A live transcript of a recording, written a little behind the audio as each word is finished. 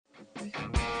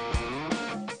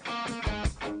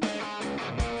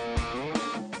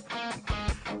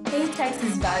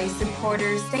Texas Values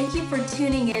supporters. Thank you for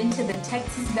tuning in to the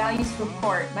Texas Values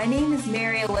Report. My name is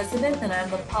Mary Elizabeth, and I'm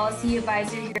the policy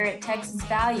advisor here at Texas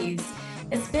Values.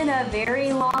 It's been a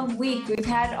very long week. We've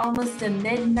had almost a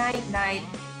midnight night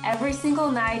every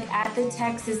single night at the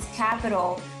Texas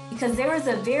Capitol because there was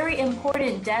a very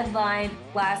important deadline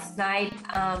last night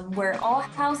where all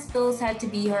House bills had to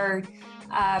be heard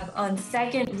on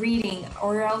second reading,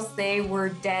 or else they were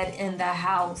dead in the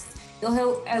House. You'll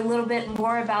hear a little bit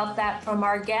more about that from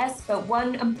our guests, but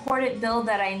one important bill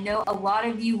that I know a lot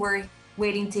of you were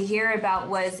waiting to hear about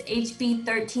was HB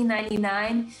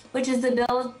 1399, which is the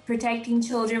bill protecting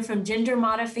children from gender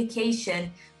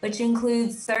modification, which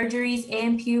includes surgeries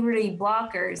and puberty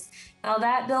blockers. Now,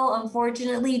 that bill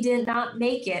unfortunately did not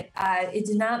make it. It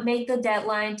did not make the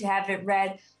deadline to have it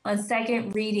read on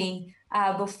second reading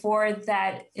before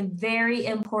that very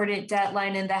important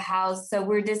deadline in the House. So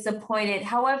we're disappointed.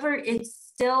 However, it's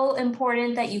still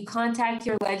important that you contact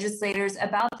your legislators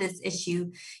about this issue.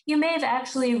 You may have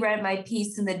actually read my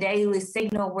piece in the Daily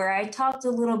Signal where I talked a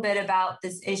little bit about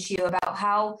this issue, about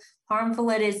how harmful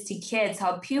it is to kids,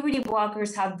 how puberty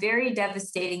blockers have very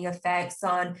devastating effects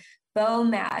on bone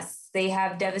mass. They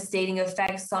have devastating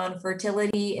effects on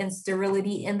fertility and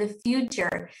sterility in the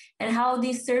future, and how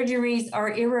these surgeries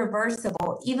are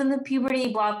irreversible. Even the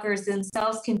puberty blockers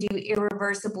themselves can do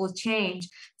irreversible change.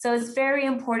 So it's very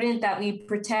important that we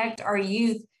protect our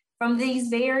youth from these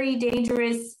very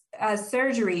dangerous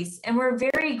surgeries. And we're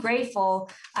very grateful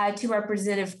to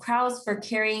Representative Kraus for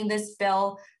carrying this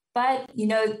bill. But, you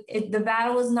know, the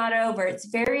battle is not over. It's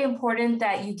very important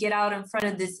that you get out in front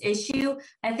of this issue.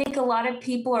 I think a lot of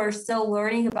people are still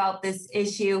learning about this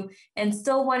issue and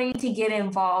still wanting to get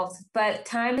involved, but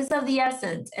time is of the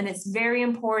essence. And it's very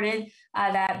important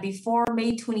that before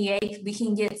May 28th, we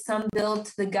can get some bill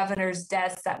to the governor's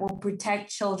desk that will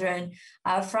protect children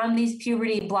from these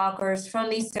puberty blockers, from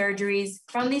these surgeries,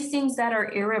 from these things that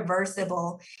are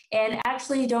irreversible and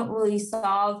actually don't really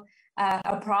solve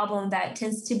a problem that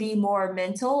tends to be more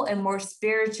mental and more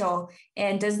spiritual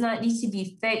and does not need to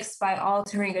be fixed by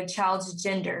altering a child's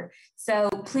gender. So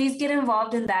please get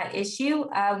involved in that issue.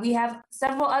 We have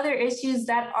several other issues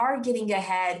that are getting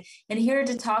ahead, and here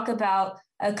to talk about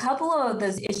a couple of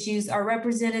those issues are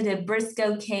Representative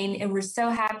Briscoe Cain, and we're so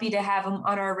happy to have him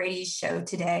on our radio show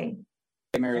today.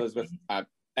 Hey, Mary Elizabeth.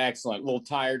 Excellent. A little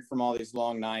tired from all these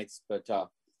long nights, but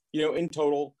in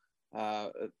total,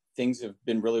 things have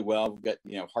been really well. We've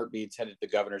got, heartbeats headed to the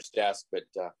governor's desk, but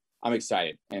I'm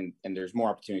excited and there's more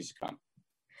opportunities to come.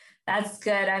 That's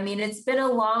good. I mean, it's been a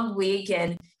long week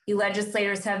and you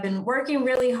legislators have been working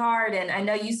really hard. And I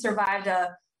know you survived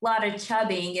a lot of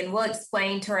chubbing, and we'll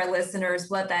explain to our listeners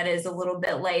what that is a little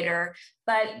bit later.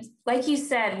 But like you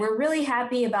said, we're really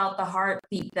happy about the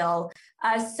heartbeat bill.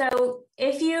 So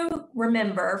if you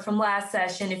remember from last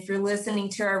session, if you're listening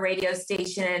to our radio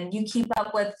station and you keep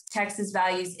up with Texas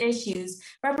Values issues,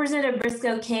 Representative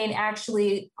Briscoe Cain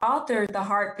actually authored the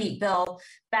heartbeat bill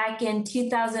back in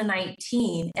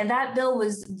 2019. And that bill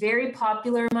was very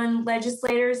popular among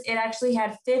legislators. It actually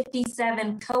had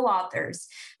 57 co-authors.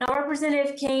 Now,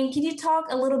 Representative Cain, can you talk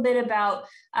a little bit about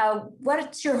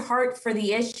what's your heart for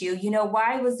the issue?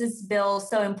 Why was this bill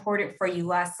so important for you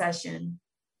last session?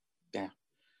 Yeah,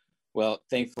 well,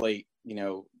 thankfully,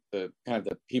 the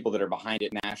people that are behind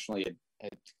it nationally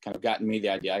had kind of gotten me the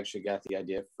idea. I actually got the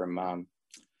idea from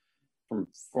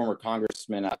former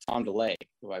Congressman Tom DeLay,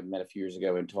 who I met a few years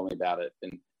ago and told me about it.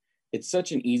 And it's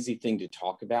such an easy thing to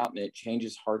talk about, and it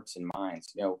changes hearts and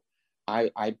minds.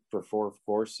 I prefer, of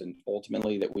course, and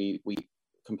ultimately that we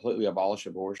completely abolish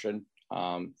abortion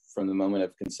from the moment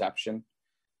of conception.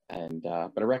 And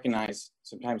but I recognize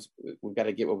sometimes we've got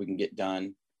to get what we can get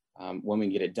done when we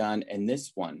get it done. And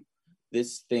this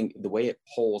thing, the way it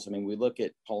polls, I mean, we look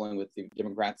at polling with the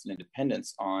Democrats and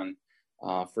Independents on,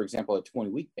 for example, a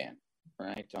 20-week ban,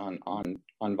 right,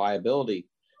 on viability.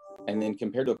 And then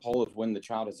compared to a poll of when the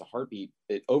child has a heartbeat,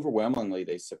 overwhelmingly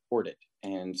they support it.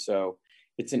 And so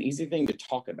it's an easy thing to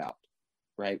talk about,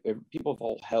 right? People have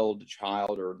all held a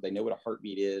child, or they know what a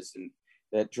heartbeat is, and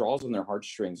that draws on their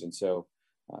heartstrings. And so,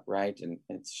 right. And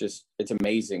it's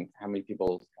amazing how many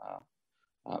people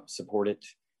support it.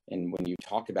 And when you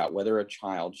talk about whether a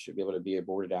child should be able to be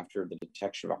aborted after the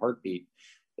detection of a heartbeat,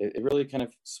 it really kind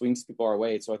of swings people our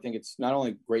way. So I think it's not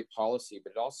only great policy,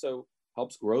 but it also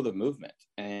helps grow the movement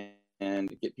and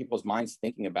get people's minds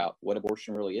thinking about what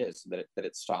abortion really is, so that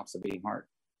it stops a beating heart.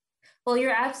 Well,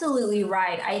 you're absolutely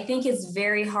right. I think it's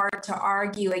very hard to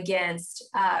argue against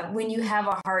when you have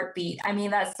a heartbeat. I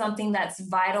mean, that's something that's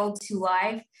vital to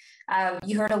life.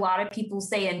 you heard a lot of people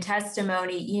say in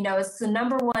testimony, it's the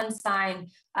number one sign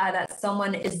that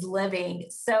someone is living.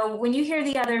 So when you hear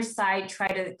the other side try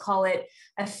to call it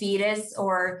a fetus,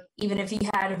 or even if you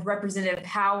had Representative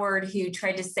Howard who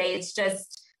tried to say it's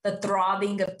just the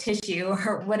throbbing of tissue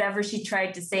or whatever she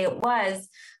tried to say it was,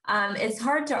 it's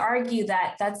hard to argue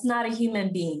that that's not a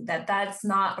human being, that that's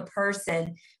not a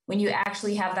person when you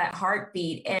actually have that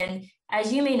heartbeat. And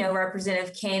as you may know,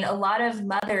 Representative Kane, a lot of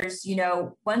mothers,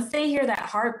 once they hear that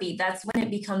heartbeat, that's when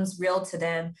it becomes real to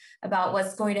them about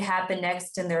what's going to happen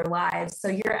next in their lives. So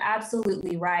you're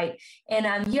absolutely right.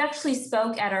 And you actually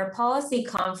spoke at our policy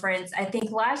conference, I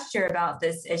think last year, about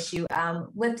this issue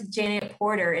with Janet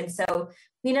Porter. And so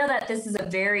we know that this is a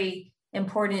very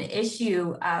important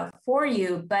issue for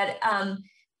you, but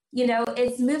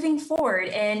it's moving forward.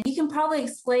 And you can probably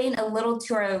explain a little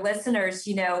to our listeners,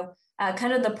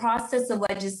 kind of the process of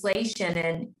legislation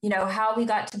and, how we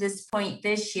got to this point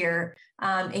this year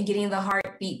in getting the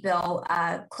heartbeat bill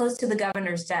close to the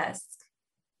governor's desk.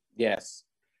 Yes.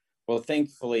 Well,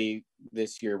 thankfully,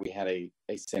 this year we had a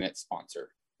Senate sponsor.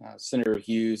 Senator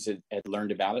Hughes had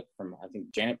learned about it from, I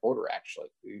think, Janet Porter, actually,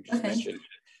 who you just mentioned.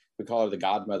 We call her the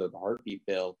godmother of the heartbeat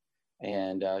bill.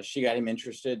 And she got him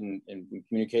interested and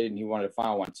communicated, and he wanted to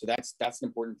file one. So that's an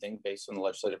important thing based on the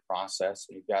legislative process.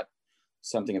 And you've got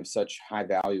something of such high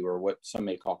value, or what some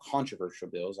may call controversial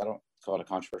bills. I don't call it a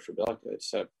controversial bill.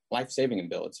 It's a life-saving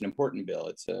bill. It's an important bill.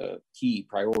 It's a key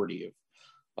priority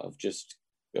of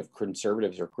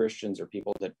conservatives or Christians or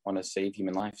people that want to save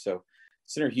human life. So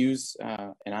Senator Hughes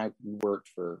and I worked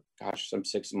for, some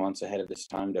 6 months ahead of this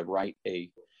time to write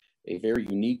a very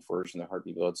unique version of the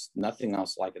heartbeat bill. It's nothing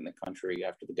else like it in the country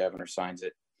after the governor signs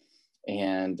it.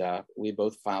 And we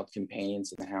both filed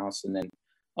companions in the House, and then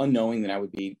unknowing that I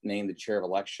would be named the chair of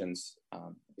elections,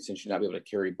 essentially not be able to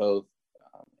carry both.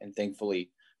 And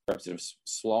thankfully, Representative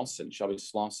Shelby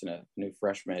Slauson, a new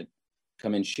freshman, had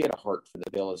come in. She had a heart for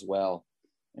the bill as well.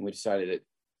 And we decided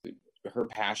that her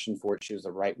passion for it, she was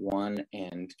the right one.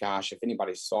 And gosh, if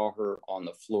anybody saw her on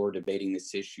the floor debating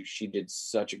this issue, she did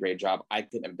such a great job. I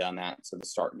couldn't have done that. So the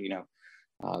start,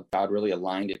 God really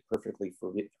aligned it perfectly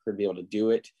for her to be able to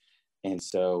do it. And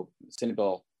so Senate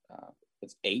Bill,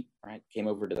 it's 8, right? Came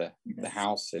over to the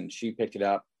House, and she picked it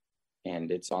up,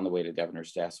 and it's on the way to the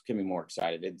governor's desk. Couldn't be more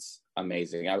excited. It's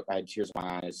amazing. I had tears in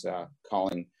my eyes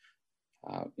calling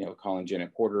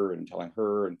Janet Porter and telling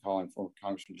her, and calling former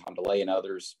Congressman Tom DeLay and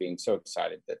others, being so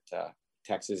excited that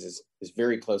Texas is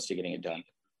very close to getting it done.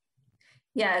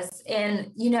 Yes.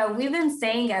 And, we've been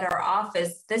saying at our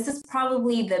office, this is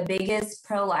probably the biggest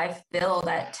pro-life bill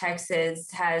that Texas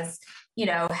has,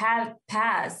 have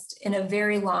passed in a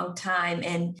very long time.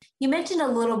 And you mentioned a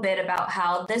little bit about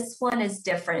how this one is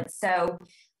different. So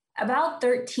about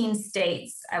 13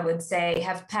 states, I would say,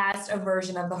 have passed a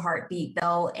version of the heartbeat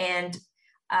bill. And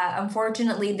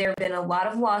unfortunately, there have been a lot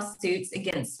of lawsuits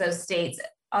against those states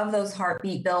of those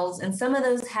heartbeat bills, and some of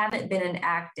those haven't been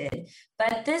enacted.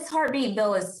 But this heartbeat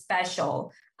bill is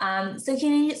special. So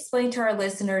can you explain to our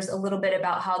listeners a little bit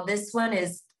about how this one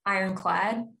is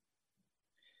ironclad?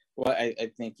 Well,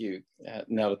 I think you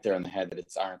nailed it there on the head, that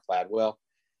it's ironclad. Well,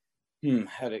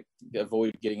 how to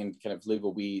avoid getting into kind of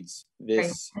legal weeds.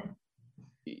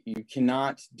 You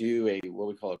cannot do what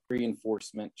we call a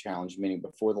pre-enforcement challenge, meaning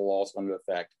before the law is going to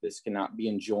affect. This cannot be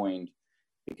enjoined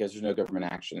because there's no government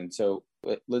action. And so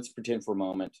let's pretend for a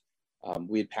moment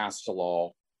we had passed a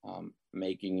law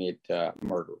making it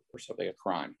murder or something, a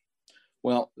crime.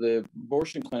 Well, the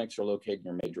abortion clinics are located in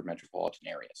your major metropolitan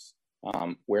areas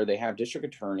where they have district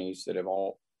attorneys that have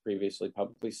all previously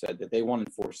publicly said that they want to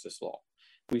enforce this law.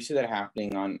 We see that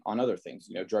happening on other things,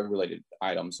 drug-related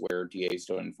items where DAs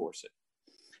don't enforce it.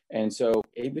 And so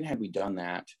even had we done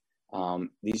that,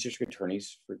 these district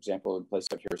attorneys, for example, in places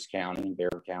like Harris County and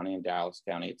Bexar County and Dallas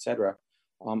County, et cetera,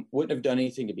 wouldn't have done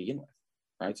anything to begin with,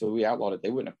 right? So we outlawed it. They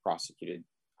wouldn't have prosecuted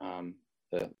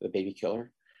the baby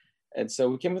killer. And so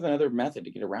we came with another method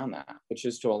to get around that, which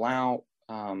is to allow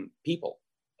people,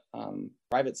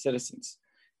 private citizens,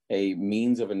 a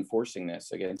means of enforcing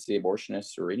this against the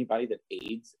abortionists or anybody that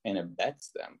aids and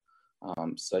abets them,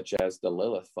 such as the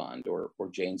Lilith Fund or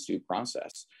Jane's Due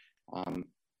Process.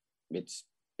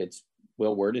 It's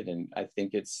well worded, and I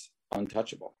think it's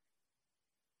untouchable.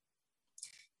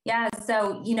 Yeah,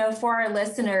 so, for our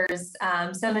listeners,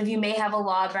 some of you may have a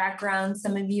law background,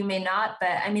 some of you may not,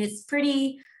 but I mean, it's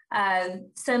pretty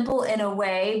simple in a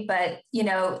way, but,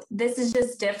 this is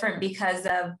just different because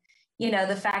of,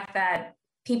 the fact that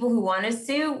people who want to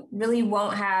sue really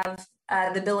won't have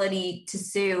the ability to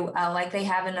sue like they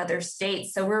have in other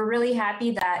states. So we're really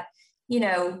happy that,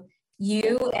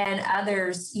 you and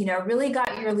others, really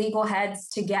got your legal heads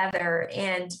together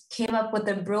and came up with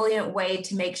a brilliant way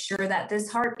to make sure that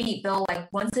this heartbeat bill, like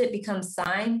once it becomes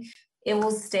signed, it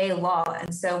will stay law.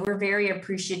 And so we're very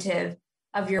appreciative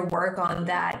of your work on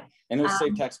that. And it will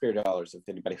save taxpayer dollars if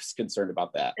anybody was concerned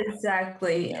about that.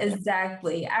 Exactly.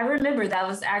 I remember that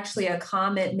was actually a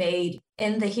comment made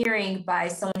in the hearing by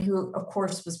someone who, of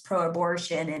course, was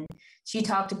pro-abortion. And she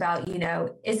talked about,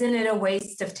 isn't it a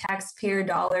waste of taxpayer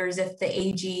dollars if the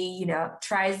AG,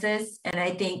 tries this? And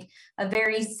I think a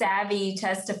very savvy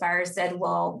testifier said,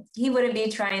 well, he wouldn't be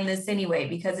trying this anyway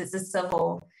because it's a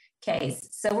civil case.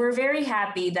 So we're very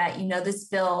happy that, this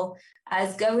bill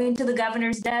is going to the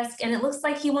governor's desk and it looks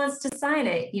like he wants to sign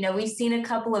it. We've seen a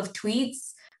couple of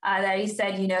tweets that he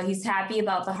said, he's happy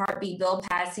about the heartbeat bill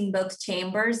passing both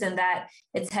chambers and that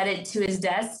it's headed to his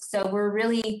desk. So we're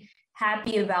really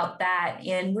happy about that.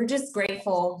 And we're just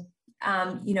grateful,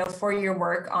 for your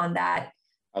work on that.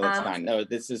 Oh, that's fine. No,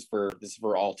 this is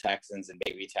for all Texans and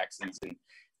baby Texans,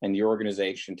 and your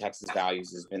organization, Texas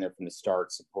Values, has been there from the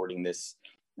start supporting this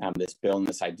bill and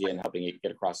this idea and helping it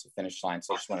get across the finish line.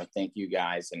 So I just want to thank you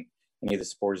guys and any of the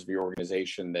supporters of your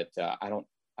organization that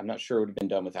I'm not sure it would have been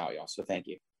done without y'all. So thank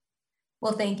you.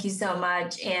 Well, thank you so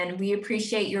much. And we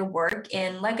appreciate your work.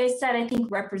 And like I said, I think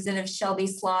Representative Shelby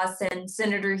Sloss and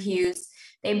Senator Hughes,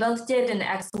 they both did an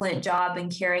excellent job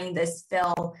in carrying this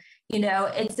bill.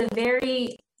 It's a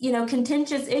very,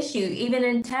 contentious issue, even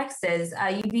in Texas.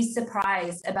 You'd be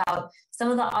surprised about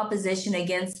some of the opposition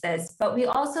against this, but we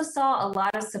also saw a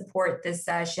lot of support this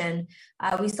session.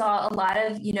 We saw a lot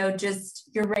of, just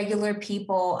your regular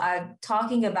people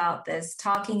talking about this,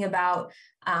 talking about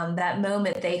that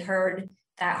moment they heard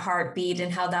that heartbeat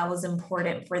and how that was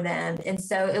important for them. And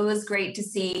so it was great to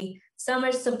see so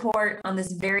much support on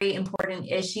this very important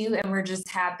issue. And we're just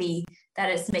happy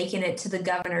that it's making it to the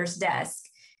governor's desk.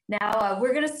 Now,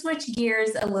 we're going to switch gears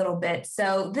a little bit.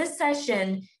 So this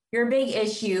session, your big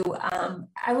issue,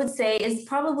 I would say, is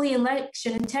probably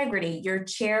election integrity. You're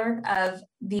chair of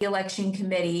the election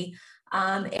committee.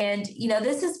 And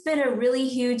this has been a really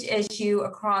huge issue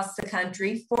across the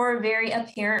country for a very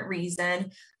apparent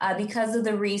reason because of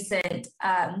the recent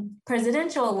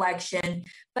presidential election.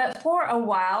 But for a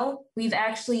while, we've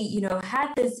actually,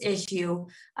 had this issue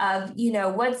of,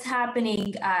 what's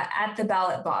happening at the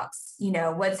ballot box,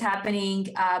 what's happening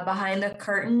behind the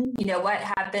curtain, what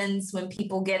happens when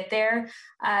people get there,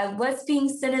 what's being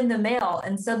sent in the mail.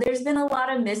 And so there's been a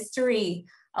lot of mystery,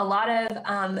 a lot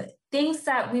of things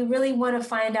that we really want to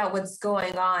find out what's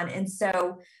going on. And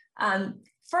so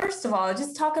first of all,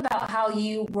 just talk about how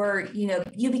you were,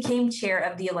 you became chair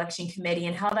of the election committee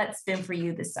and how that's been for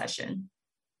you this session.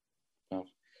 Well,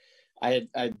 I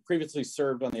had previously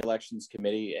served on the elections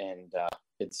committee, and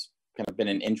it's kind of been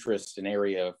an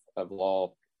area of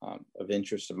law of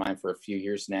interest of mine for a few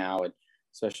years now, and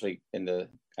especially in the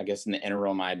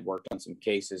interim, I'd worked on some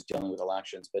cases dealing with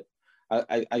elections, but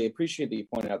I appreciate that you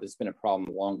pointed out this has been a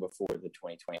problem long before the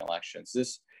 2020 elections.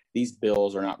 These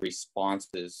bills are not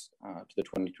responses to the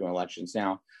 2020 elections.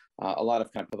 Now, a lot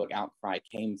of kind of public outcry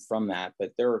came from that,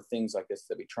 but there are things like this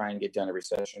that we try and get done every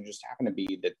session. It just happened to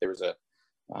be that there's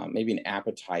maybe an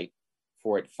appetite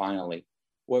for it finally.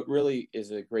 What really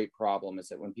is a great problem is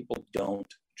that when people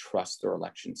don't trust their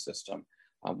election system,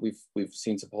 we've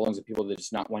seen some pollings of people that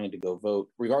just not wanting to go vote,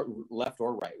 left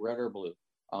or right, red or blue.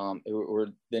 Or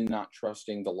then not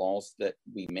trusting the laws that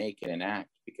we make and enact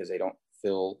because they don't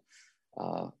feel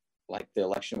like the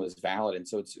election was valid. And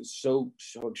so it's so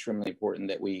extremely important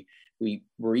that we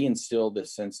reinstill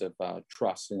this sense of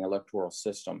trust in the electoral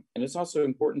system. And it's also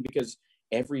important because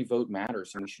every vote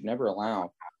matters, and we should never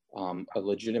allow a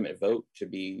legitimate vote to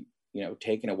be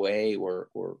taken away or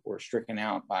stricken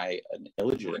out by an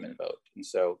illegitimate vote. And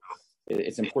so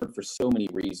it's important for so many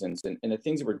reasons. And the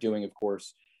things that we're doing, of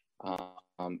course,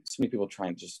 so many people try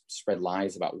and just spread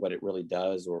lies about what it really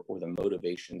does or the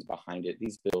motivations behind it.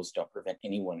 These bills don't prevent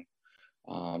anyone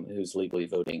who's legally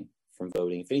voting from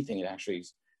voting. If anything, it actually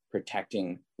is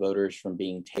protecting voters from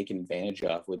being taken advantage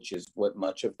of, which is what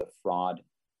much of the fraud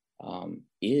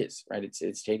is, right?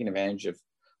 It's taking advantage of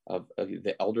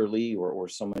the elderly or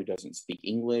someone who doesn't speak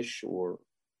English or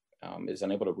is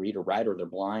unable to read or write, or they're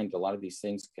blind. A lot of these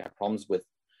things have problems with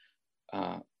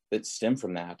that stem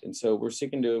from that. And so we're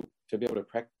seeking to be able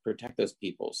to protect those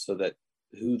people so that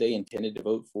who they intended to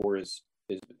vote for is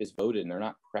voted, and they're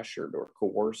not pressured or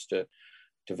coerced to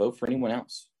vote for anyone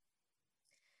else.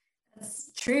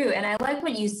 That's true. And I like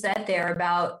what you said there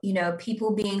about,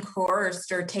 people being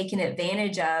coerced or taken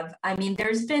advantage of. I mean,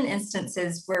 there's been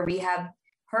instances where we have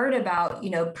heard about,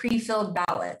 pre-filled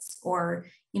ballots or,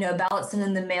 ballots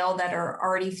in the mail that are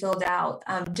already filled out.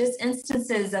 Just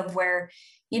instances of where,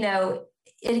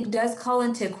 it does call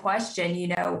into question,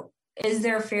 is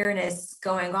there fairness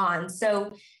going on?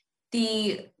 So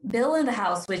the bill in the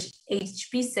House, which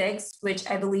HB6, which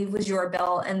I believe was your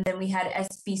bill, and then we had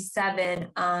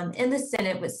SB7 in the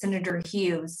Senate with Senator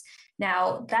Hughes.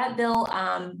 Now, that bill,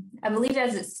 I believe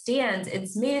as it stands,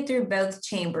 it's made it through both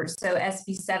chambers. So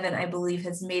SB7, I believe,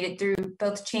 has made it through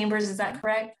both chambers. Is that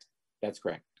correct? That's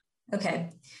correct.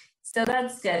 Okay. So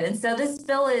that's good. And so this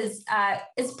bill is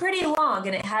it's pretty long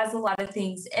and it has a lot of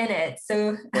things in it.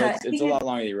 So well, it's a lot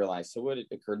longer than you realize. So what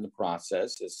occurred in the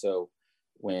process is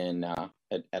when at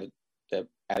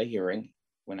a hearing,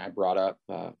 when I brought up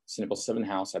Senate Bill 7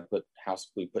 House,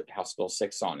 we put House Bill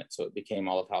 6 on it. So it became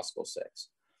all of House Bill 6.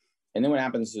 And then what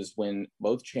happens is when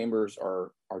both chambers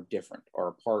are different or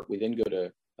apart, we then go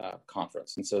to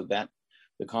conference. And so that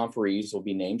the conferees will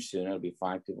be named soon. It'll be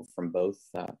 5 people from both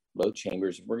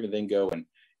chambers. We're going to then go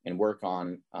and work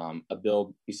on a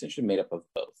bill essentially made up of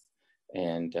both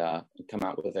and come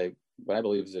out with what I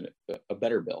believe is a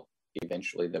better bill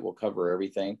eventually that will cover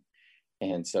everything.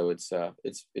 And so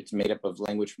it's made up of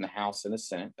language from the House and the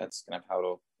Senate. That's kind of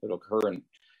how it'll occur, and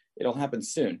it'll happen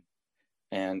soon.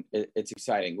 And it's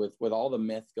exciting with all the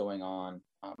myth going on.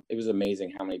 It was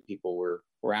amazing how many people were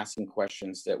asking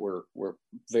questions that were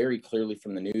very clearly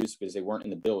from the news because they weren't in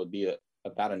the bill. It'd be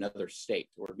about another state,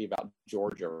 or it'd be about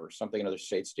Georgia or something another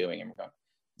state's doing. And we're going,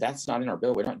 that's not in our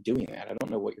bill. We're not doing that. I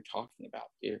don't know what you're talking about.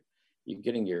 You're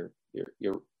getting your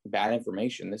bad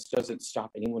information. This doesn't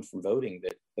stop anyone from voting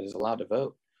that is allowed to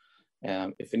vote.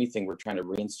 If anything, we're trying to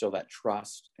reinstill that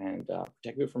trust and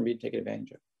protect people from being taken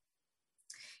advantage of.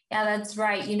 Yeah, that's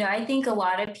right. I think a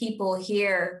lot of people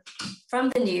hear from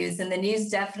the news, and the news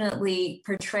definitely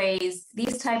portrays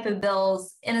these type of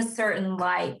bills in a certain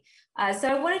light. So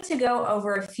I wanted to go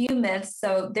over a few myths.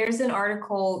 So there's an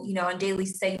article, on Daily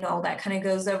Signal that kind of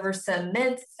goes over some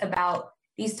myths about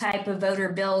these type of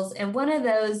voter bills. And one of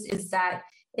those is that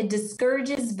it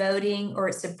discourages voting or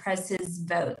it suppresses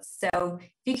votes. So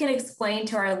if you can explain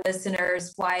to our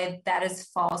listeners why that is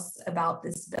false about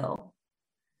this bill.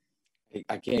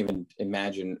 I can't even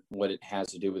imagine what it has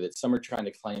to do with it. Some are trying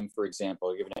to claim, for example,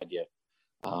 I'll give an idea,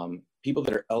 people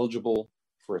that are eligible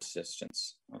for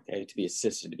assistance, okay, to be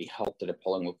assisted, to be helped at a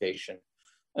polling location.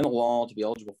 In the law, to be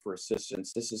eligible for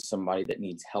assistance, this is somebody that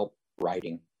needs help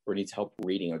writing or needs help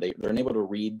reading, or they're unable to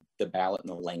read the ballot in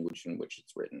the language in which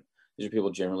it's written. These are people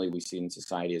generally we see in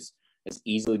society as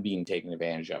easily being taken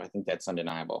advantage of. I think that's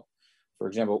undeniable. For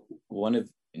example,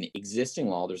 in the existing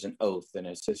law, there's an oath that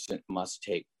an assistant must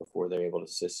take before they're able to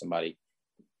assist somebody.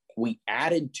 We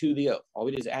added to the oath. All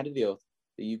we did is added the oath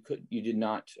that you did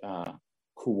not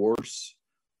coerce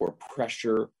or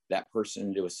pressure that person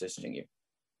into assisting you.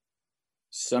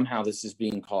 Somehow this is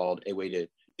being called a way to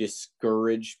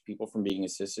discourage people from being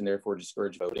assisted and therefore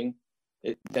discourage voting.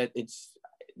 It's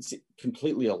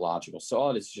completely illogical. So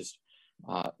all it is just,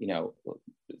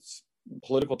 it's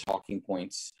political talking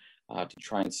points to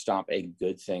try and stop a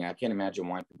good thing. I can't imagine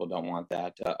why people don't want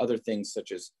that. Other things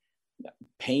such as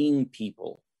paying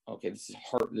people. Okay, this is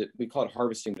we call it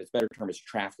harvesting, but its better term is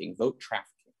trafficking, vote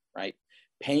trafficking, right?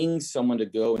 Paying someone to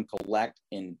go and collect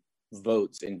and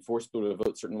votes and force people to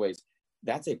vote certain ways.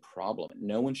 That's a problem.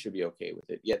 No one should be okay with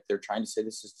it. Yet they're trying to say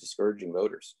this is discouraging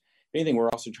voters. If anything,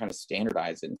 we're also trying to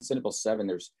standardize it. In Senate Bill 7,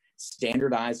 there's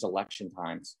standardized election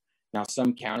times. Now,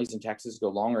 some counties in Texas go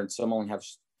longer and some only have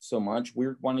so much.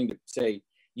 We're wanting to say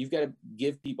you've got to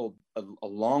give people a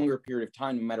longer period of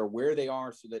time, no matter where they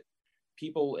are, so that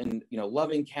people in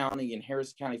Loving County and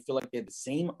Harris County feel like they have the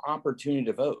same opportunity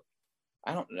to vote.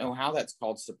 I don't know how that's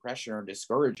called suppression or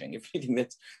discouraging. If you think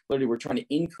that's literally we're trying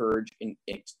to encourage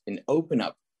and open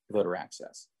up voter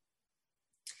access.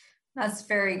 That's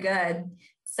very good.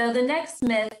 So the next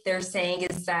myth they're saying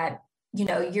is that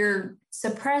you're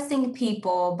suppressing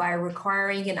people by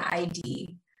requiring an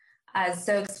ID.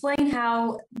 So explain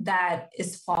how that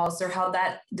is false, or how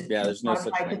that there's no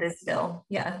such thing to this bill.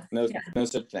 No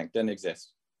such thing. Doesn't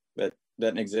exist. That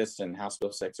doesn't exist in House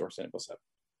Bill 6 or Senate Bill 7.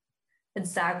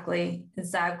 Exactly.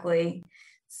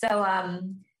 So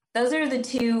those are the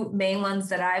two main ones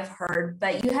that I've heard,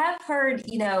 but you have heard,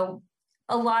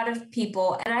 a lot of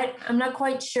people, and I'm not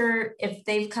quite sure if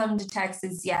they've come to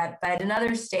Texas yet, but in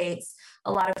other states,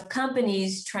 a lot of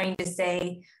companies trying to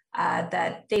say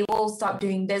that they will stop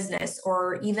doing business,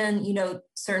 or even,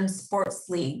 certain sports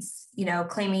leagues,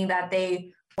 claiming that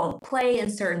they won't play in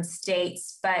certain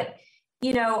states. But,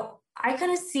 I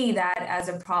kind of see that as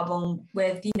a problem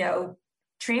with,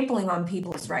 trampling on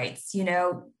people's rights,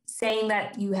 saying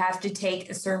that you have to take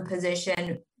a certain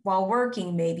position while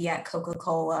working maybe at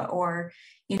Coca-Cola or,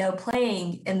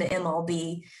 playing in the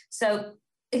MLB. So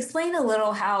explain a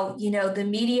little how, the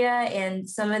media and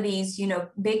some of these,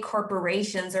 big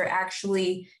corporations are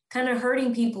actually kind of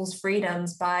hurting people's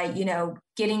freedoms by,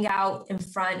 getting out in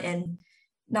front and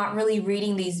not really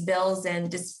reading these bills and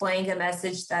displaying a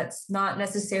message that's not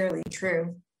necessarily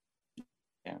true.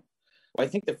 Yeah. Well, I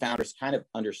think the founders kind of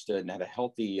understood and had a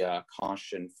healthy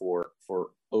caution for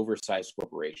oversized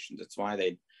corporations. That's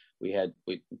why we had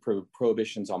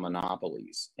prohibitions on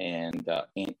monopolies and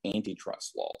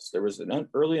antitrust laws. There was an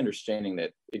early understanding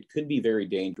that it could be very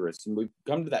dangerous. And we've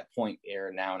come to that point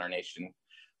here now in our nation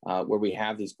where we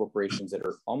have these corporations that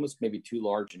are almost maybe too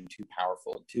large and too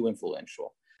powerful and too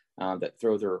influential that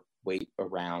throw their weight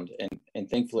around. And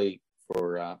thankfully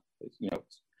for,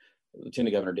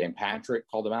 Lieutenant Governor Dan Patrick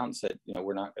called them out and said,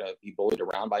 we're not going to be bullied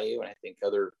around by you. And I think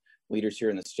other leaders here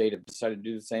in the state have decided to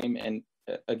do the same. And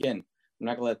again, I'm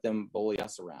not going to let them bully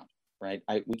us around, right?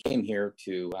 We came here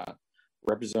to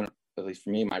represent, at least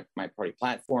for me, my party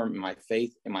platform, my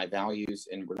faith, and my values,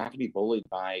 and we're not going to be bullied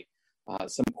by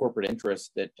some corporate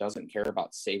interest that doesn't care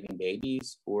about saving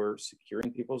babies or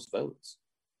securing people's votes.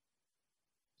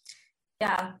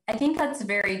 Yeah, I think that's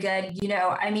very good.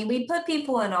 We put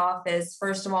people in office,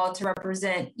 first of all, to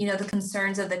represent, the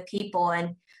concerns of the people.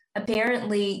 And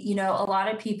apparently, a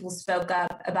lot of people spoke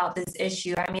up about this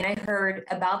issue. I heard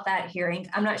about that hearing.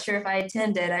 I'm not sure if I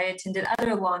attended. I attended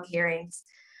other long hearings,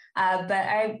 but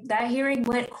that hearing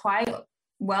went quite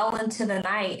well into the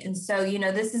night. And so,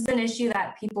 this is an issue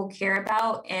that people care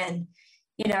about. And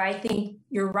I think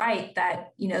you're right that,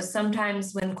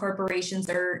 sometimes when corporations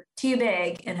are too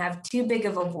big and have too big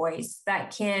of a voice, that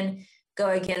can go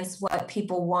against what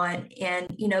people want.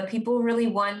 And, people really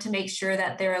want to make sure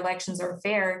that their elections are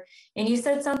fair. And you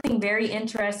said something very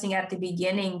interesting at the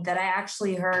beginning that I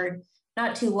actually heard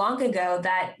not too long ago,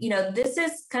 that, this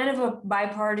is kind of a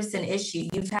bipartisan issue.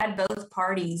 You've had both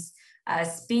parties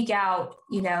speak out,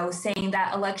 saying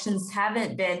that elections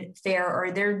haven't been fair,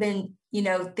 or there have been,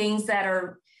 things that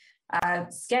are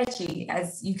sketchy,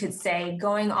 as you could say,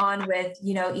 going on with,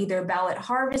 either ballot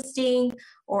harvesting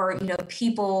or,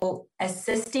 people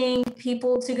assisting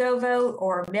people to go vote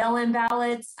or mail-in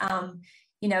ballots.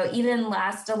 Even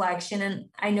last election, and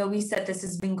I know we said this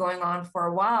has been going on for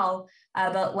a while,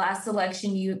 but last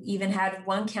election, you even had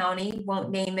one county,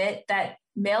 won't name it, that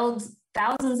mailed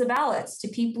thousands of ballots to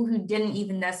people who didn't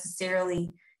even necessarily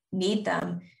need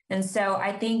them. And so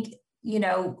I think,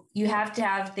 you have to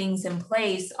have things in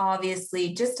place,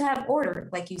 obviously, just to have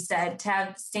order, like you said, to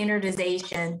have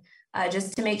standardization,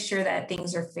 just to make sure that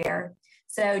things are fair.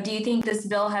 So do you think this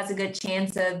bill has a good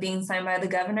chance of being signed by the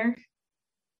governor?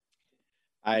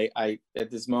 I at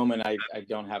this moment, I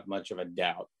don't have much of a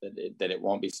doubt that it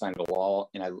won't be signed into law.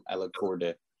 And I look forward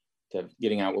to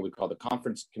getting out what we call the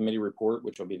conference committee report,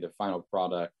 which will be the final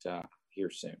product here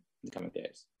soon in the coming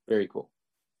days. Very cool.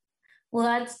 Well,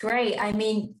 that's great.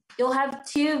 You'll have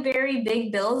two very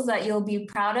big bills that you'll be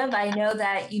proud of. I know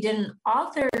that you didn't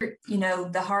author,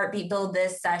 the Heartbeat bill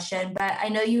this session, but I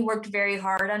know you worked very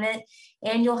hard on it,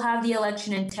 and you'll have the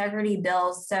election integrity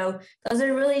bills. So those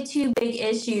are really two big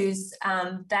issues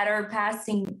that are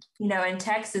passing, in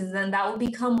Texas, and that will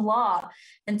become law.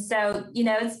 And so,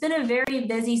 it's been a very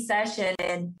busy session,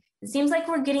 and it seems like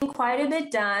we're getting quite a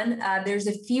bit done. There's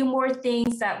a few more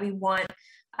things that we want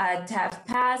to have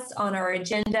passed on our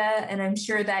agenda, and I'm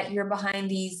sure that you're behind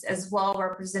these as well,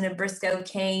 Representative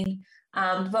Briscoe-Cain.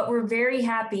 But we're very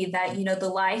happy that, the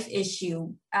life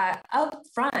issue up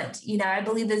front, I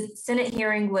believe the Senate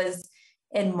hearing was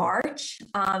in March.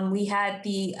 We had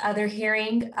the other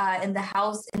hearing in the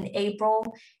House in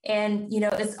April, and,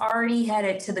 it's already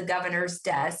headed to the governor's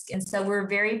desk. And so we're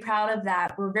very proud of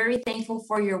that. We're very thankful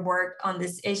for your work on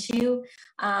this issue.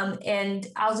 And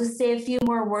I'll just say a few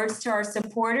more words to our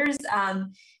supporters.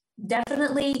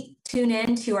 Definitely tune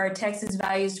in to our Texas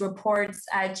Values reports.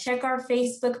 Check our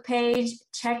Facebook page,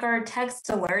 check our text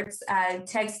alerts,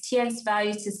 text TX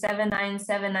Values to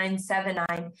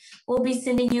 797979. We'll be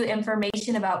sending you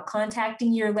information about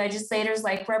contacting your legislators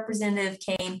like Representative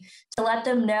Cain to let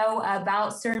them know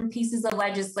about certain pieces of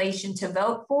legislation to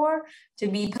vote for, to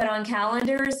be put on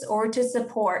calendars, or to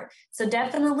support. So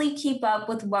definitely keep up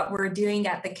with what we're doing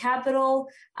at the Capitol.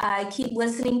 Keep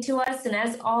listening to us. And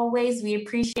as always, we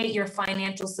appreciate your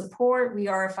financial support. We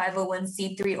are a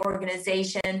 501c3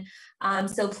 organization.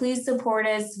 So please support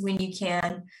us when you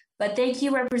can. But thank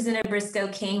you, Representative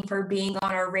Briscoe-Cain, for being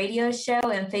on our radio show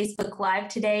and Facebook Live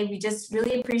today. We just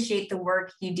really appreciate the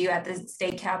work you do at the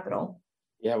state capitol.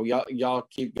 Yeah, y'all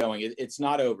keep going. It's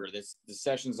not over. The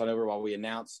session's not over. While we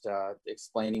announced,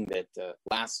 explaining that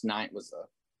last night was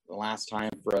the last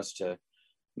time for us to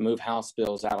move House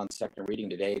bills out on second reading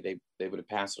today. They would have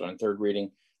passed it on third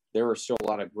reading. There were still a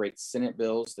lot of great Senate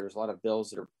bills. There's a lot of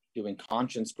bills that are doing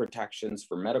conscience protections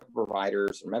for medical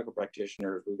providers and medical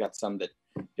practitioners. We've got some that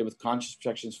deal with conscience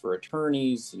protections for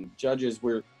attorneys and judges.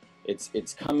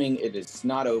 It's coming. It is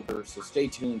not over. So stay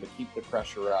tuned, but keep the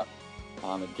pressure up,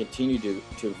 and continue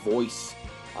to voice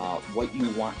what you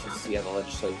want to see out of the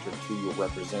legislature to your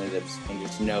representatives, and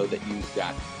just know that you've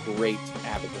got great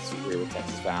advocacy here with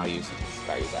Texas Values and Texas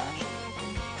Values Action.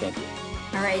 Thank you.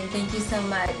 All right. Thank you so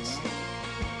much.